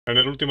En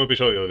el último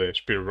episodio de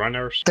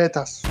SpeedRunners.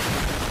 Tetas.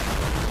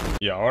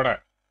 Y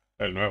ahora,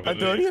 el nuevo.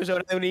 Antonio, es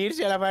hora de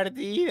unirse a la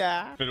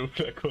partida. Pero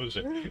una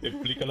cosa,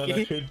 explícale a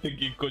la gente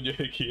quién coño es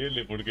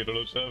XL, porque no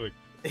lo sabe.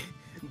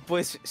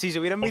 Pues si se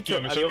hubieran visto.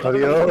 Hostia,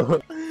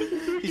 Adiós.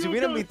 Si se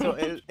hubieran visto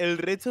el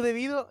resto de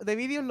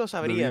vídeos lo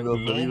sabrían. No,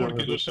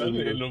 porque no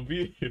sale en los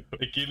vídeos.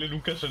 XL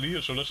nunca ha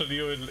salido, solo ha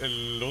salido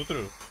el otro.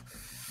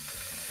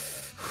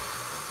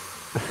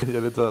 Ya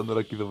le está dando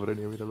la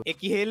esquizofrenia, míralo.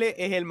 XL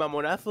es el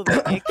mamonazo de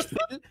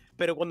Excel,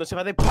 pero cuando se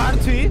va de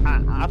party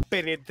a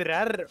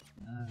penetrar.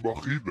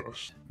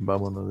 Vaginas.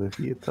 Vámonos de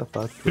fiesta,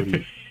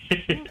 factory.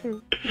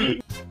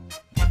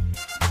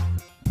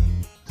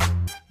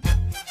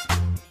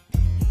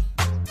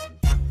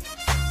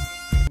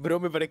 Bro,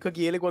 me parezco a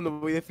XL cuando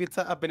voy de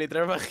fiesta a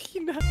penetrar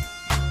vagina.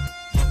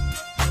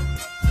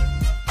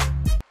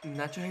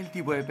 Nacho es el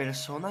tipo de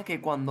persona que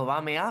cuando va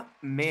a mear,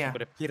 mea.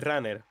 Pero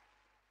SpeedRunner.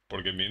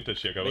 Porque miente,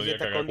 si acaba de Ella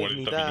está cagar con 40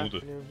 dignidad.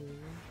 minutos.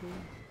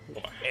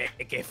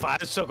 ¡Qué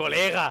falso,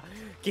 colega!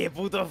 ¡Qué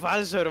puto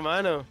falso,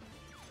 hermano!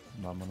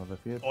 Vámonos de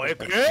fiesta. ¿Oye,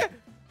 qué?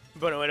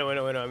 Bueno,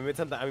 a mí me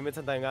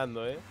están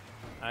tangando, ¿eh?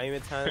 A mí me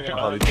están Ha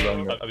tangando. dicho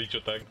tanga. Ha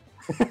dicho tag.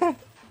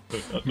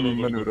 A todo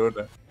Misma por-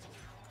 neurona.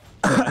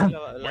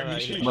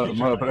 Sí.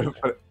 Bueno,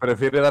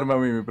 prefiere darme a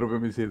mí mi propio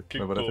misil. ¿Qué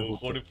Me parece justo.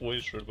 cojones fue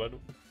eso, hermano?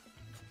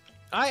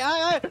 ¡Ay,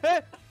 ay, ay!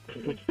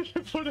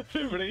 Por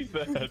hacer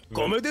breakdance.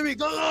 ¡Cómete mi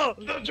caga!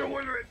 ¡Nacho,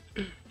 vuelve!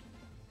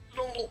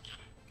 ¡No!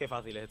 Qué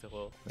fácil es este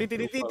juego.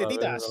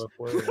 ¡Tititas!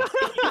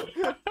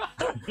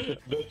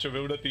 Nacho, ve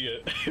una tía.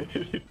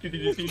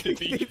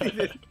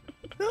 Tititas.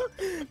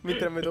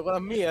 Mientras me toco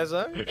las mías,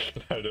 ¿sabes?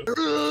 Claro.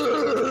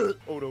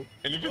 Oh, bro.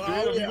 El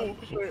infectado, amigo.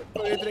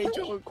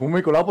 ¿Cómo me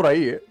he colado por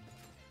ahí,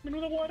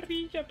 Menuda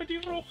guarrilla,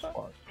 petirroja.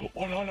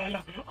 ¡Hola, hola,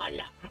 hola!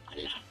 ¡Hola,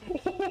 hola!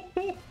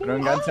 Pero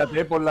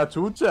engánchate por la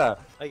chucha.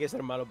 Hay que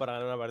ser malo para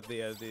ganar una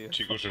partida, tío.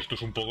 Chicos, esto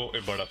es un poco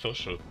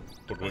embarazoso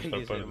por vuestra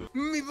Hay que ser- parte.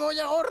 ¡Mi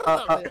polla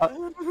gorda!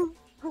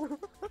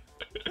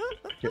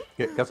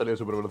 Que ha salido de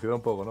super velocidad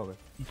un poco, ¿no?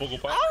 Un poco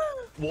para.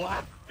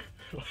 ¡Buah!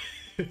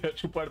 A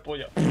chupar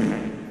polla.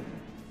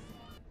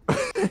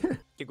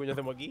 ¿Qué coño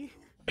hacemos aquí?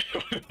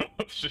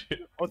 No sé.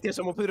 Hostia,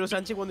 somos Pedro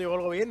Sánchez cuando llegó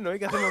el gobierno, ¿eh?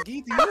 ¿Qué hacemos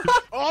aquí, tío?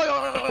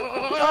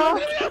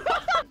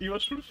 Iba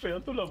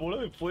surfeando la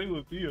bola de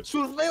fuego, tío.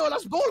 ¡Surfeo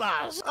las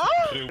bolas! ¡Ah!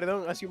 Creo-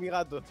 Perdón, ha sido mi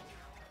gato.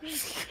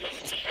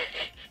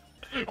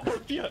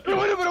 ¡Hostia! Pero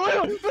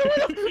bueno.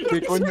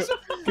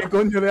 ¿Qué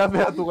coño le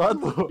haces a tu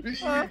gato?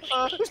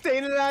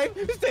 Staying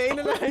alive, staying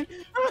alive.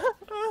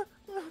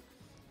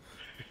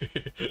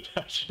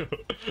 Nacho.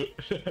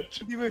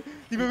 Nacho. Dime,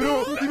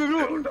 bro.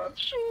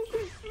 Nacho.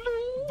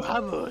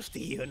 Vamos,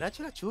 tío,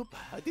 Nacho la chupa.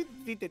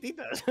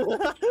 Tititas.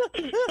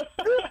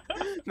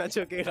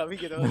 Nacho, ¿qué, Javi?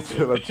 ¿Qué te va a Se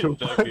decir? la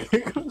chupa.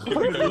 ¿Qué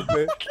cojones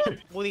dices?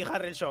 Woody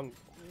Harrelson,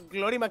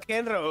 Glory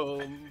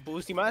McEnroe,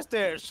 Boosty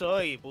Master,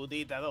 soy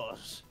putita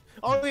 2.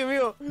 ¡Oh, Dios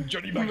mío!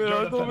 Johnny ¡Me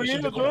lo he McJonathan es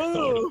comido el corazón.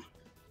 todo!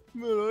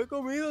 ¡Me lo he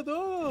comido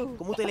todo!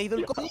 ¿Cómo te he leído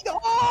el coño?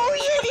 ¡Oh,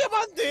 bien,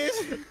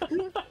 diamantes!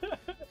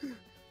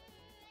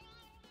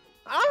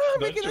 ¡Ah,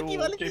 me quedo aquí,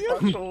 vale, ¿Qué tío!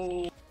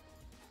 pasó?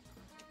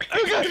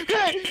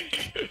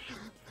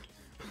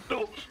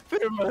 No.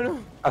 Pero, hermano,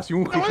 Ha sido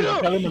un hit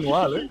de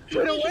manual,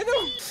 pero bueno.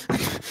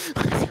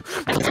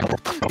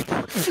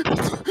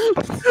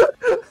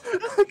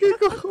 ¿Qué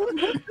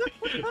cojones?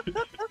 No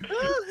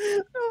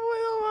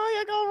puedo más, y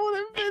acabamos de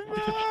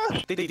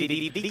empezar.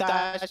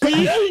 Tititas.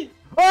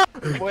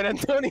 Buena,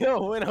 Antonio,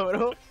 buena,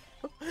 bro.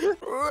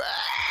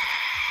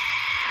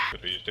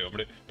 Pero ¿y este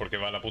hombre? ¿Por qué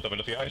va a la puta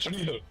velocidad de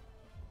sonido?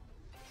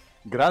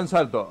 Gran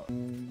salto.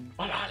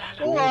 ¡Hola, hola,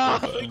 ¡Uah!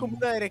 hola! Soy como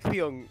una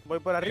dirección. Voy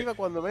por arriba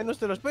cuando menos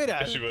te lo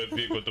esperas. Eso iba a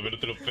decir, cuanto menos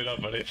te lo esperas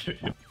aparece.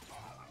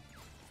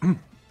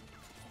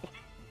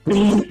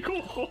 ¿Qué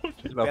cojones?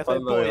 La Pedazo de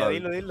espalda de polla, Gaby.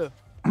 dilo.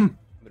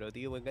 Bro,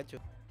 tío, buen gancho.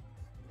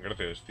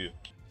 Gracias, tío.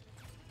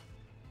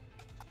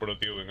 Bueno,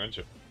 tío, que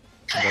engancho.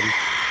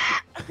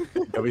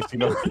 Gaby, si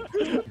no.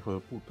 Hijo de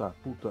puta.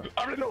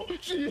 ¡Ábrelo!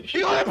 ¡Sí!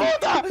 ¡Hijo de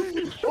puta!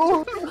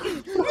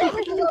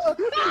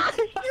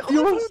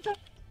 Dios.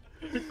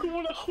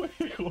 ¿Cómo la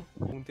juego?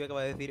 Un tío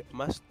acaba de decir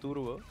más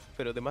turbo,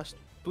 pero de más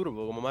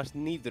turbo, como más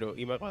nitro.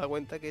 Y me acabo de dar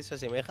cuenta que se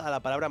asemeja a la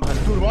palabra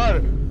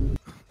masturbar.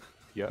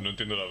 Ya. No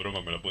entiendo la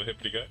broma, ¿me la puedes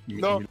explicar?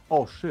 No.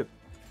 Oh shit.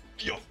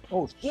 ¡Dios!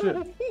 Oh shit.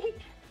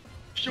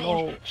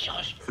 ¡Dios!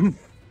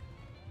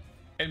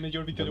 El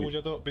mejor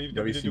videojugador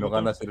Gaby, si no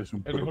ganas eres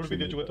un el mejor próximo.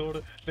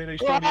 videojugador de la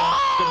historia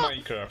de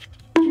Minecraft.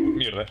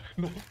 Mierda.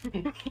 No.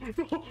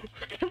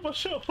 ¿Qué ha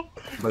pasado?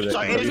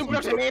 Vaya, Eres un Gaby,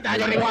 proxeneta,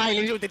 Johnny Wild,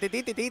 eres un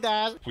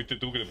titititas. Fuiste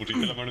tú que le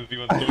pusiste la mano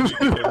encima a Antonio y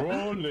dijiste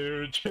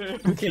roller,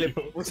 che. Que le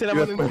puse la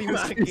mano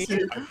encima aquí.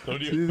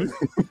 Antonio.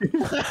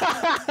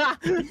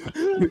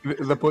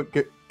 Después,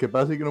 que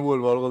pase y que no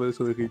vuelva algo de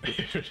eso dijiste.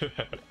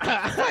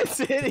 ¿En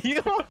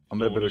serio?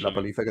 Hombre, pero ¿y la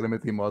paliza que le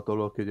metimos a todos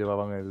los que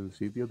llevaban el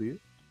sitio, tío?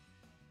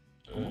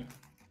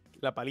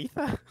 ¿La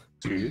paliza?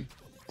 Sí.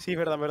 Sí,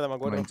 verdad, me Me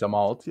acuerdo. han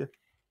llamado hostia.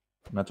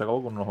 Me ha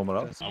achacado con unos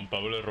morados. A un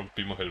Pablo le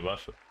rompimos el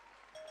vaso.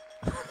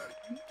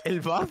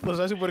 El bazo, o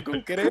sea, súper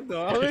concreto,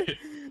 ¿sabes?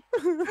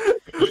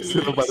 Se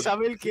lo part-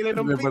 Sabe el que le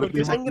rompí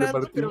porque es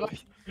sangrando, pero...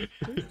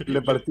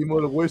 Le partimos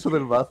el hueso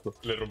del bazo.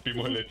 Le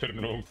rompimos el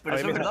esternón. Pero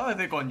eso es verdad o es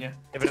de coña.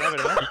 Es verdad,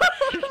 ¿verdad?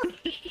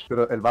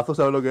 Pero el bazo,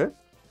 ¿sabes lo que es?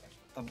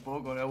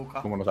 Tampoco, lo voy a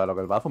buscar. ¿Cómo no sabes lo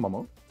que es el bazo,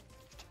 mamón?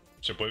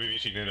 Se puede vivir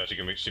sin él, así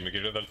que si me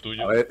quieres dar el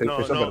tuyo. A ver, No,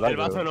 eso es no, verdad. el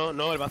bazo pero-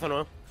 no, el bazo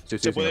no. Sí, sí,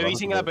 Se puede el vivir bazo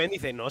sin se el puede.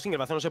 apéndice. No, sin el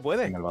bazo no se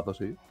puede. En el bazo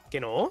sí. ¿Que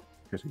no?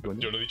 Que sí, coño.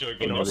 Yo lo he dicho de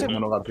Que coña. no se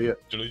Hermano García.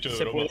 Yo lo he dicho de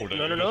Se broma, puede.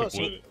 juraría No, que sí.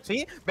 puede.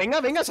 Sí,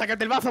 venga,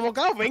 sácate el bazo,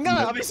 bocado,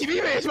 venga, a ver si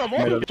vives,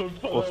 mamón. Pero- Estoy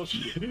enfadado,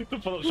 sí. Estoy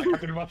enfadado.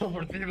 Sácate el mazo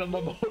por ti,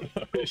 mamón.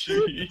 A ver si.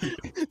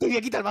 Te voy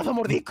a quitar el bazo a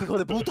mordisco, hijo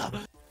de puta.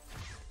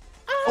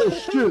 ¡Oh,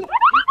 shit!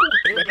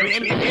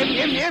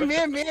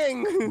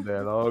 Bien.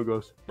 De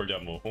locos. Pues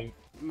llamo.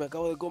 Me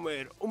acabo de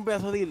comer un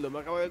pedazo de dildo, me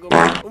acabo de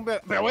comer un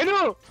pedazo... ¡Pero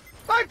bueno!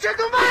 ¡Concha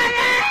tu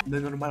madre! De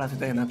normal la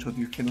teta de Nacho,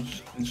 tío. Es que no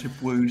se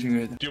puede vivir sin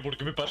ella. Tío, ¿por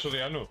qué me paso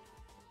de ano?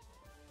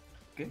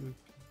 ¿Qué?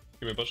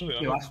 Que me paso de Que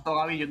ano. basta,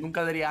 Gaby. Yo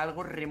nunca diría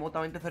algo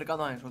remotamente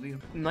cercano a eso, tío.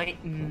 No hay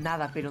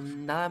nada, pero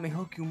nada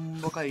mejor que un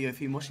bocadillo de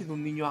fimosis de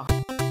un niño a...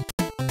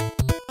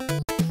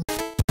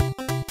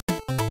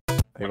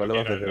 Ahí vale va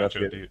a hacer Nacho,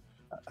 gracia. tío.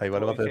 Ahí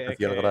vale va a hacer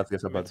especial gracia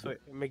esa parte.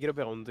 Me quiero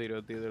pegar un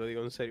tiro, tío, te lo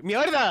digo en serio.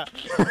 ¡Mierda!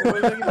 Me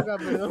vuelvo a equivocar,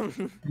 perdón.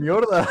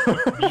 ¡Mierda!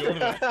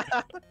 Mierda.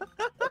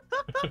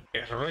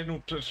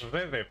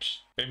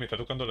 Redeps. Me está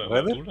tocando la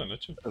 ¿Redeps? altura,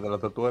 Nacho. ¿El de la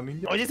tortuga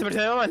ninja? Oye, se me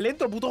va más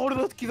lento, puto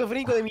gordo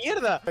esquizofrénico de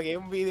mierda. Aquí hay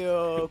un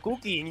vídeo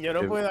cooking, yo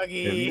no Qué- puedo qué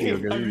aquí.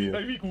 vídeo, qué vídeo.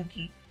 Ay, mi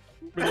cookie.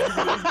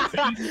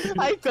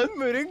 ¡Ay, está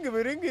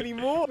merengue, ni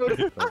more!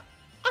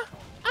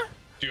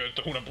 Tío,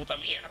 esto es una puta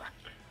mierda.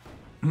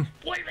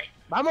 ¡Vuelve!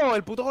 ¡Vamos,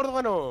 el puto gordo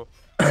ganó!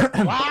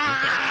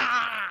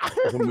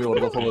 Es un muy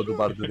gordoso de tu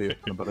parte, tío.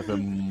 Me parece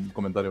un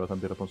comentario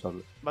bastante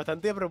irresponsable.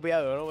 Bastante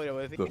apropiado, ¿no?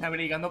 Podríamos decir.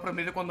 Americano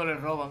promedio cuando le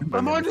roban.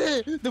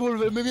 ¡Mamones!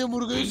 ¡Devolverme mi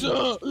hamburguesa!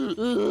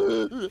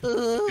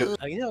 ¿Alguien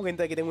se ha dado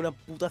cuenta de que tengo una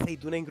puta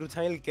aceituna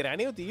incrustada en el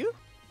cráneo, tío?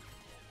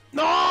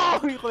 ¡No!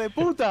 ¡Hijo de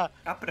puta!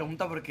 Ah,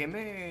 pregunta, ¿por qué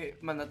me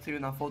mandaste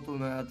una foto de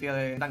una tía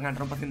de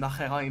Danganronpa haciendo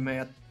ajega y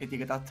me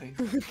etiquetaste?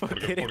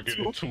 Porque eres eres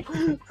tú.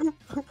 tú.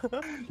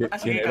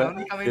 Así ¿Quién que era?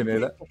 canónicamente ¿Quién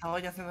era? estaba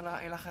ya haciendo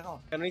el ajega.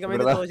 Canónicamente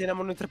 ¿Verdad? todos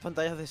llenamos nuestras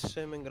pantallas de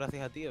semen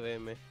gracias a ti,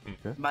 BM.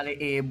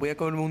 Vale, voy a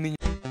comerme un niño.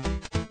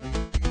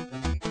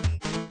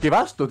 ¡Qué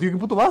basto, tío! ¡Qué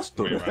puto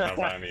basto! Me van a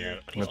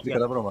banear. Me explica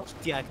la broma.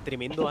 Hostia,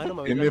 tremendo ano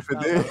me habéis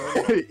lanzado,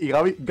 NFT y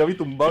Gaby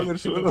tumbado en el Lo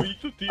suelo. he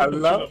visto, tío.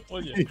 Al lado. La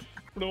polla.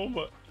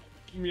 Broma.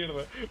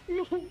 Mierda.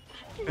 No.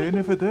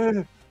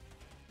 NFT.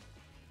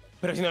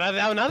 Pero si no le has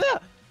dado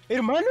nada,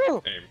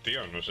 hermano.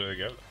 Tío, no sé de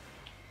qué habla.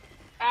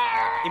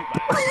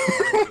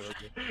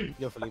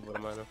 Yo flipo,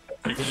 hermano.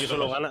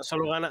 Tío,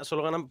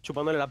 solo gana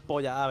chupándole la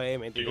polla a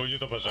BM, ¿Qué tío. coño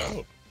te ha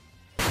pasado?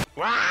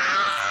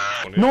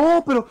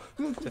 ¡No, pero!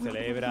 Se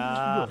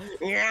celebra.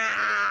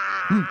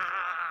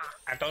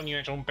 Antonio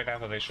es un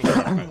pedazo de su.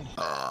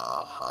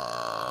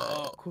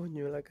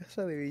 Coño, la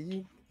casa de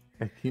Beijing.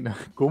 Esquina.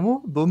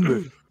 ¿Cómo?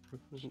 ¿Dónde?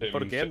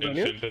 ¿Por qué,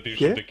 Antonio?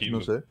 ¿Qué?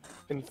 No sé.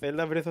 En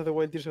Zelda Breath of the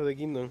Wild Tears of the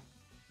Kingdom.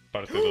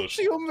 Parte 2.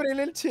 Sí, hombre, el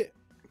Elche.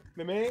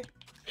 Meme.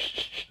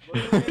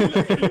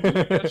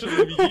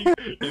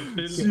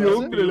 Sí,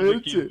 hombre,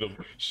 leche.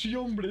 Sí,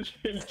 hombre, es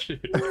Elche.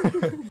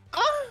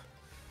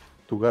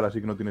 Tu cara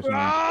sí que no tiene sentido.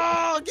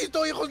 ¡Ah! ¡Aquí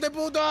estoy, hijos de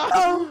puta!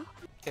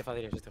 Qué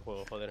fácil es este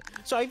juego, joder.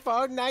 Soy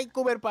Fortnite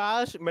Cover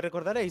Pass. Me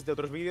recordaréis de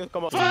otros vídeos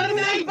como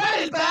Fortnite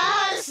Cover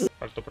Pass.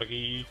 Parto por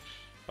aquí.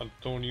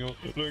 Antonio,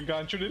 lo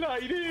engancho en el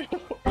aire.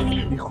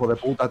 Hijo de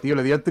puta, tío.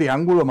 Le di el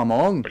triángulo,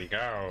 mamón.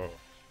 Bricao.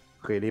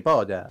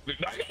 Gilipollas.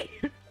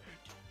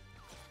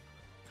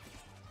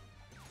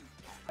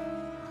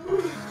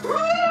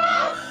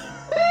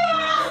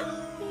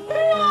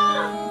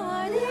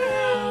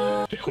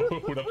 Este juego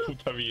es una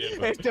puta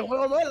mierda. Este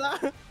juego mola.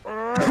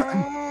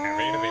 A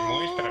ver,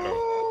 demuéstralo.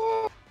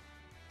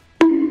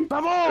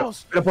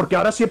 ¡Vamos! Pero porque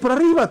ahora sí es por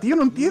arriba, tío.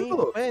 No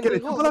entiendo. Mi Que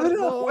le chupa la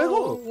verga al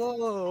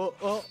juego.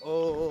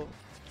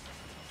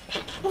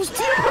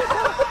 ¡Hostia!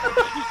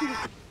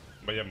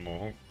 Vaya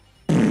mojón.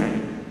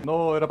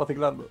 No, era para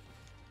ciclarlo.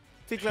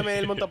 Cíclame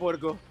el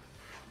montapuerco.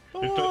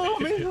 Esto- ¡Oh,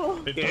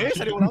 amigo! Están ¿Qué?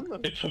 ¿Salí volando?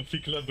 Están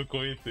ciclando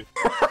cohetes.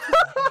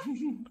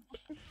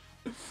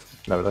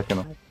 La verdad es que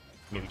no.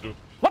 No, no.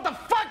 What the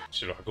fuck?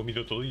 Se los ha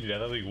comido todo y le ha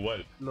dado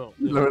igual. No.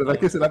 La verdad es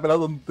que se la ha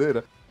pelado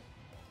entera.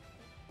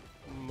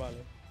 Vale.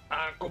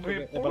 Ah,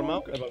 come. ¿He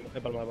palmado?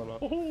 He palmado.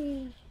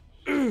 Oh.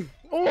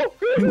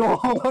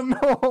 No,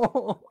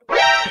 no.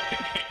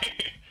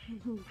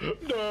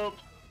 No.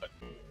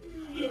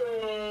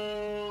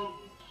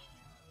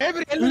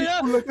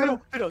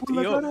 Pero, Por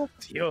la cara.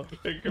 tío.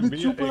 Es que Le es mía,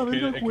 chupa la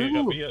verga al es que era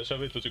juego. mía,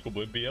 ¿sabes? Entonces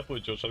como es mía,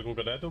 pues yo salgo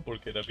ganando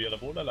porque era mía la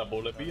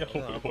bola es mía.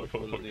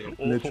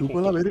 Le chupa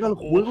la verga al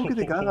juego que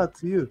te cagas,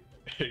 tío.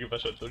 ¿Qué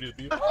pasa, Antonio,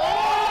 tío?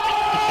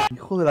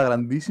 Hijo de la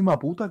grandísima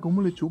puta,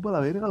 ¿cómo le chupa la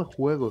verga al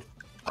juego?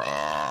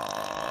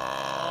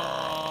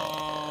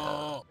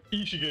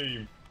 Easy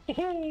game.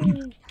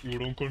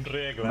 Tiburón con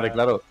regla. Hombre,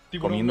 claro,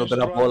 Tiburón comiéndote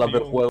las bolas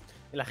del menstruación. juego.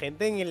 La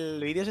gente en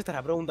el vídeo se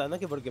estará preguntando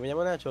que por qué me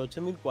llaman Nacho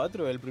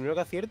 8004. El primero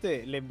que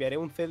acierte, le enviaré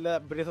un Zelda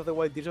Breath of the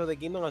Wild Tears of the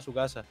Kingdom a su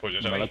casa. Pues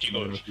ya sabéis,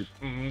 chicos.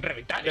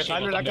 Reventar ese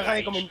Dejadlo en la botón de caja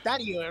de like.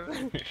 comentarios.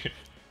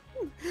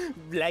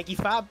 Like y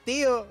fab,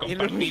 tío. Y es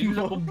lo Compartidlo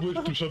mismo. con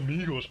vuestros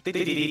amigos.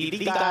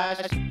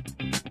 Titititas.